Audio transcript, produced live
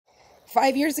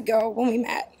5 years ago when we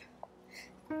met.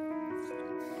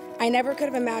 I never could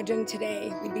have imagined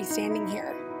today we'd be standing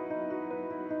here.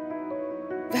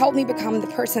 You've helped me become the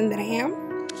person that I am,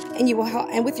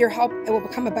 and with your help, I will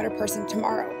become a better person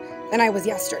tomorrow than I was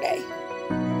yesterday.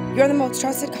 You're the most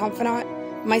trusted confidant,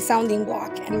 my sounding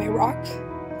block, and my rock.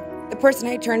 The person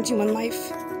I turn to when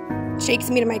life shakes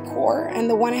me to my core, and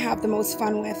the one I have the most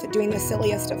fun with doing the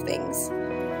silliest of things.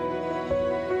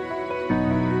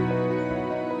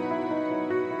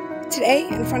 Today,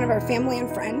 in front of our family and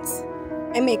friends,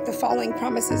 I make the following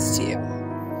promises to you.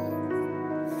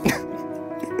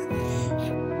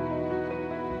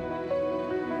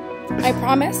 I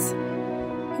promise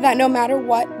that no matter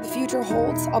what the future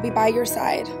holds, I'll be by your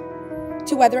side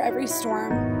to weather every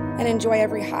storm and enjoy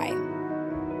every high.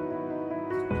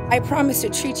 I promise to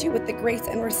treat you with the grace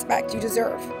and respect you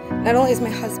deserve, not only as my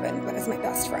husband, but as my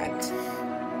best friend.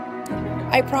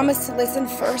 I promise to listen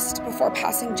first before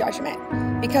passing judgment,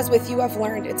 because with you I've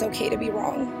learned it's okay to be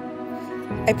wrong.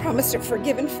 I promise to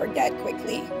forgive and forget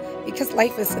quickly, because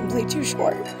life is simply too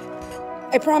short.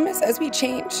 I promise as we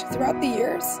change throughout the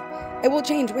years, I will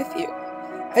change with you.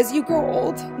 As you grow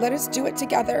old, let us do it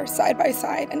together, side by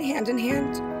side and hand in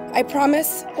hand. I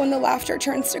promise when the laughter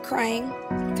turns to crying,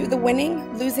 through the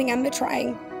winning, losing, and the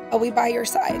trying, I'll be by your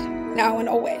side, now and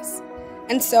always.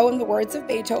 And so, in the words of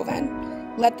Beethoven,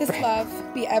 let this love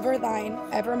be ever thine,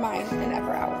 ever mine, and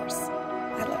ever ours.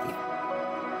 I love you.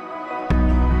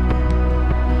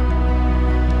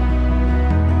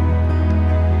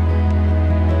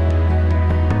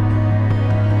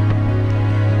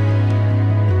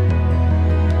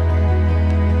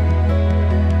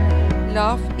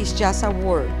 Love is just a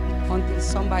word until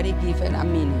somebody gives it a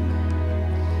meaning.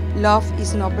 Love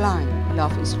is not blind.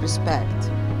 Love is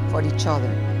respect for each other.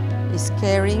 It's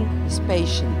caring, it's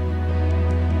patient.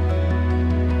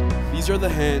 These are the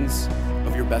hands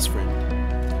of your best friend.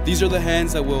 These are the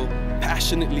hands that will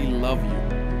passionately love you.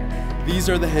 These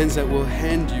are the hands that will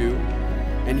hand you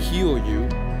and heal you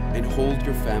and hold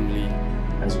your family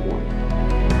as one.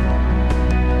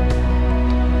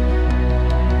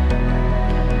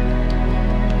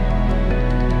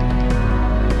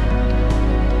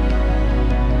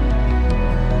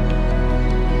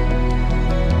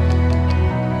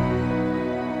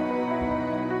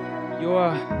 You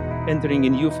are entering a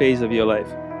new phase of your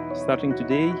life. Starting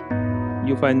today,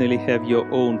 you finally have your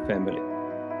own family.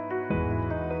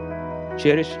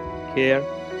 Cherish, care,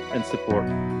 and support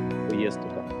for years to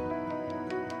come.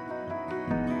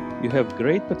 You have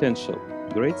great potential,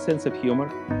 great sense of humor,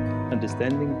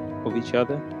 understanding of each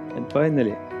other, and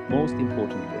finally, most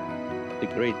importantly, a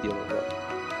great deal of love.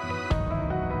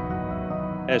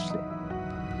 Ashley,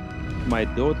 my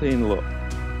daughter-in-law,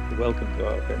 welcome to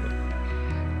our family.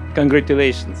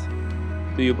 Congratulations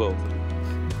to you both.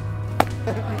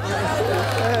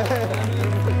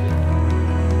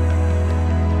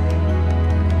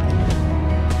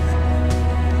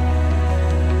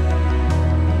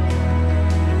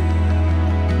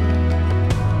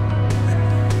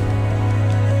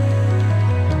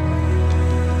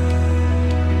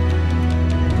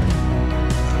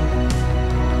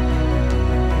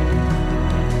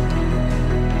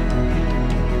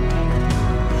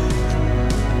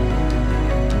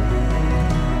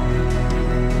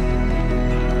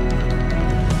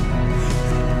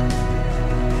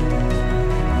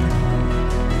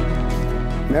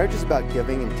 Marriage is about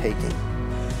giving and taking,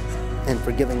 and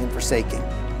forgiving and forsaking,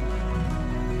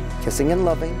 kissing and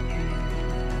loving,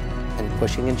 and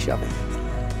pushing and shoving,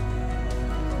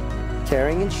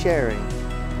 caring and sharing,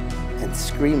 and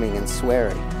screaming and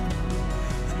swearing.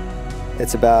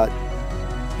 It's about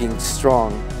being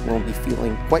strong when we'll be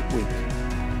feeling quite weak.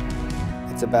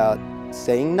 It's about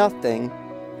saying nothing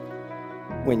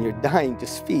when you're dying to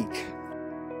speak.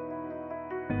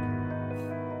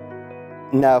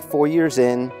 Now, 4 years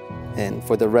in, and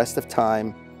for the rest of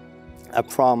time, I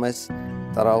promise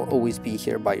that I'll always be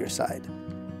here by your side.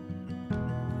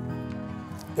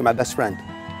 You're my best friend.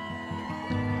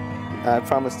 I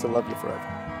promise to love you forever.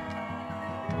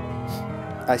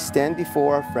 I stand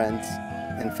before our friends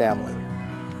and family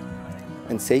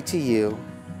and say to you,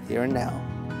 here and now,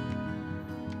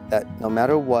 that no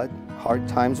matter what hard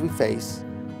times we face,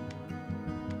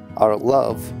 our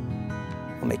love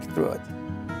will make it through it.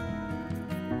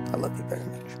 I love you very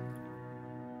much.